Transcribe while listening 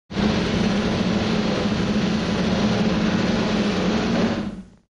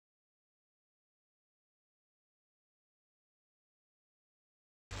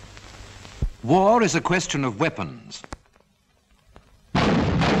War is a question of weapons.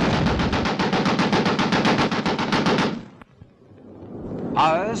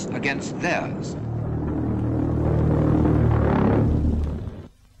 Ours against theirs.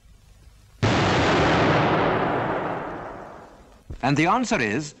 And the answer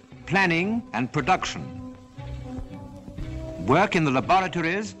is planning and production. Work in the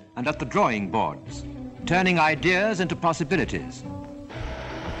laboratories and at the drawing boards, turning ideas into possibilities.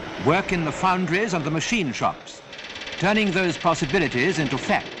 Work in the foundries and the machine shops, turning those possibilities into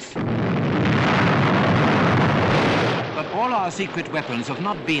facts. But all our secret weapons have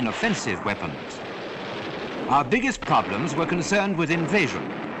not been offensive weapons. Our biggest problems were concerned with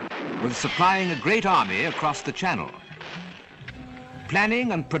invasion, with supplying a great army across the Channel.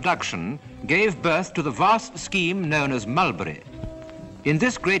 Planning and production gave birth to the vast scheme known as Mulberry. In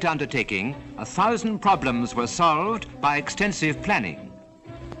this great undertaking, 1,000 problems were solved by extensive planning.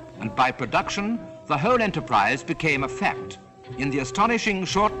 And by production, the whole enterprise became a fact in the astonishing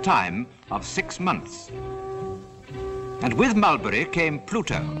short time of 6 months. And with Mulberry came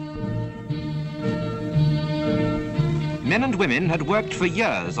Pluto. Men and women had worked for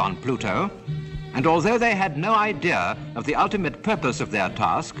years on Pluto, and although they had no idea of the ultimate purpose of their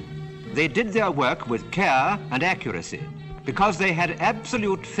task, they did their work with care and accuracy because they had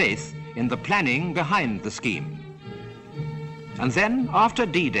absolute faith in the planning behind the scheme. And then, after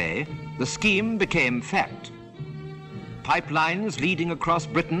D-Day, the scheme became fact. Pipelines leading across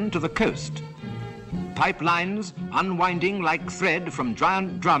Britain to the coast. Pipelines unwinding like thread from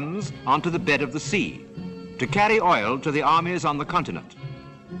giant drums onto the bed of the sea to carry oil to the armies on the continent.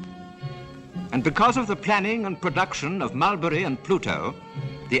 And because of the planning and production of Mulberry and Pluto,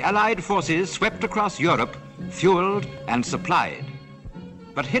 the Allied forces swept across Europe, fueled and supplied.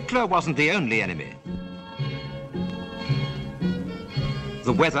 But Hitler wasn't the only enemy.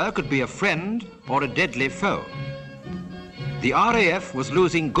 The weather could be a friend or a deadly foe. The RAF was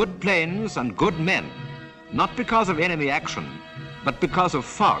losing good planes and good men, not because of enemy action, but because of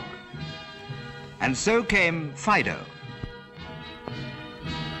fog. And so came Fido.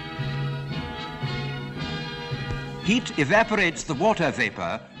 Heat evaporates the water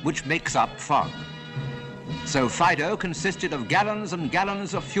vapor which makes up fog. So Fido consisted of gallons and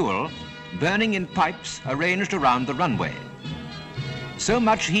gallons of fuel burning in pipes arranged around the runway. So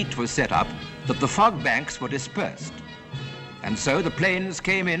much heat was set up that the fog banks were dispersed. And so the planes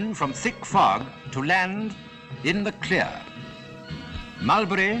came in from thick fog to land in the clear.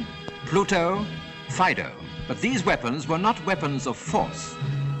 Mulberry, Pluto, Fido. But these weapons were not weapons of force.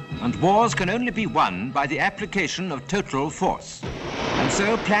 And wars can only be won by the application of total force. And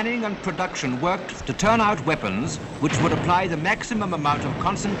so planning and production worked to turn out weapons which would apply the maximum amount of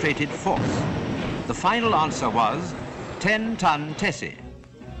concentrated force. The final answer was 10 Ton Tessie,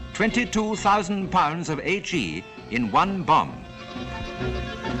 22,000 pounds of HE in one bomb.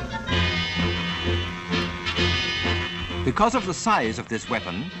 Because of the size of this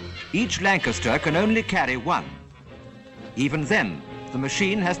weapon, each Lancaster can only carry one. Even then, the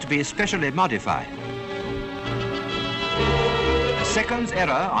machine has to be specially modified. A second's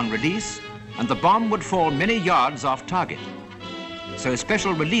error on release and the bomb would fall many yards off target. So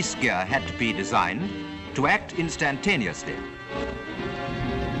special release gear had to be designed to act instantaneously.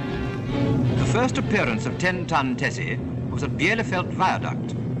 The first appearance of 10 Ton Tessie was at Bielefeld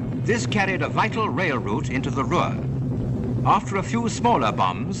Viaduct. This carried a vital rail route into the Ruhr. After a few smaller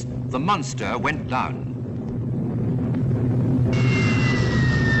bombs, the monster went down.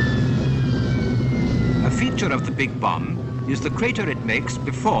 A feature of the big bomb is the crater it makes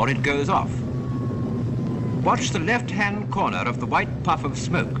before it goes off. Watch the left-hand corner of the white puff of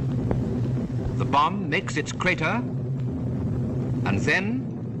smoke. The bomb makes its crater, and then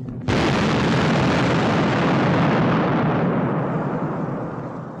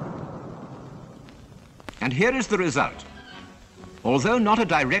and here is the result. Although not a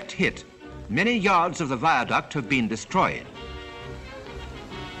direct hit, many yards of the viaduct have been destroyed.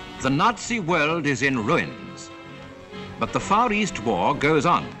 The Nazi world is in ruins, but the Far East War goes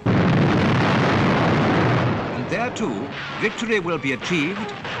on. And there too, victory will be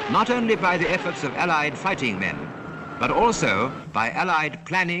achieved not only by the efforts of Allied fighting men, but also by Allied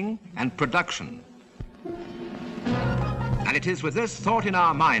planning and production. And it is with this thought in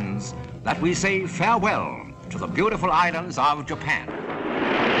our minds that we say farewell to the beautiful islands of Japan.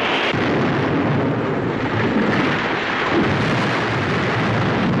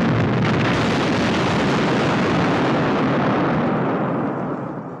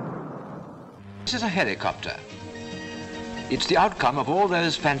 This is a helicopter. It's the outcome of all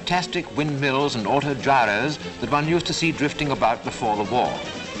those fantastic windmills and autogyros that one used to see drifting about before the war.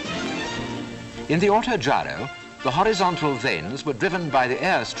 In the autogyro, the horizontal vanes were driven by the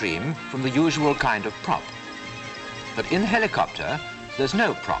airstream from the usual kind of prop. But in the helicopter, there's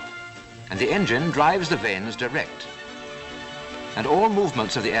no prop, and the engine drives the vanes direct. And all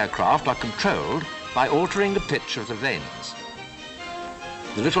movements of the aircraft are controlled by altering the pitch of the vanes.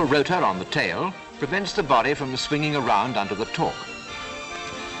 The little rotor on the tail prevents the body from swinging around under the torque.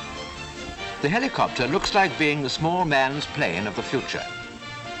 The helicopter looks like being the small man's plane of the future.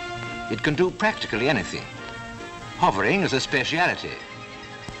 It can do practically anything. Hovering is a speciality.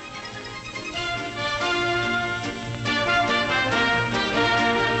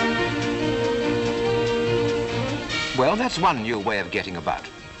 Well, that's one new way of getting about.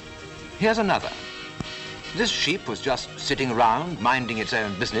 Here's another. This sheep was just sitting around, minding its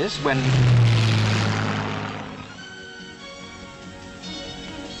own business, when...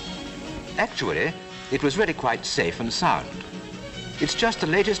 Actually, it was really quite safe and sound. It's just the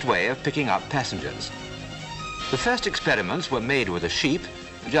latest way of picking up passengers. The first experiments were made with a sheep,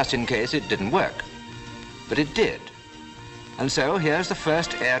 just in case it didn't work. But it did. And so here's the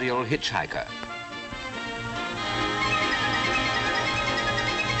first aerial hitchhiker.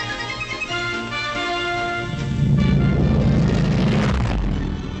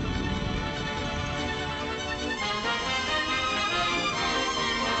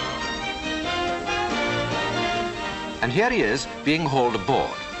 And here he is being hauled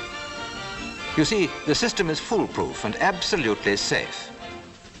aboard. You see, the system is foolproof and absolutely safe.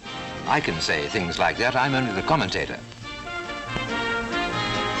 I can say things like that, I'm only the commentator.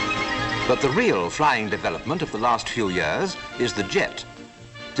 But the real flying development of the last few years is the jet.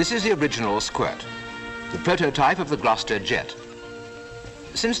 This is the original squirt, the prototype of the Gloster jet.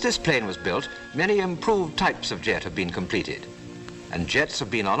 Since this plane was built, many improved types of jet have been completed, and jets have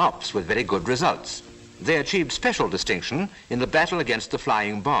been on ops with very good results. They achieved special distinction in the battle against the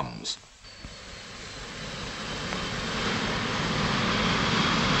flying bombs.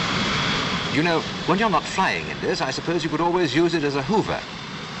 You know, when you're not flying in this, I suppose you could always use it as a hoover.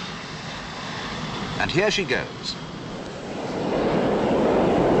 And here she goes.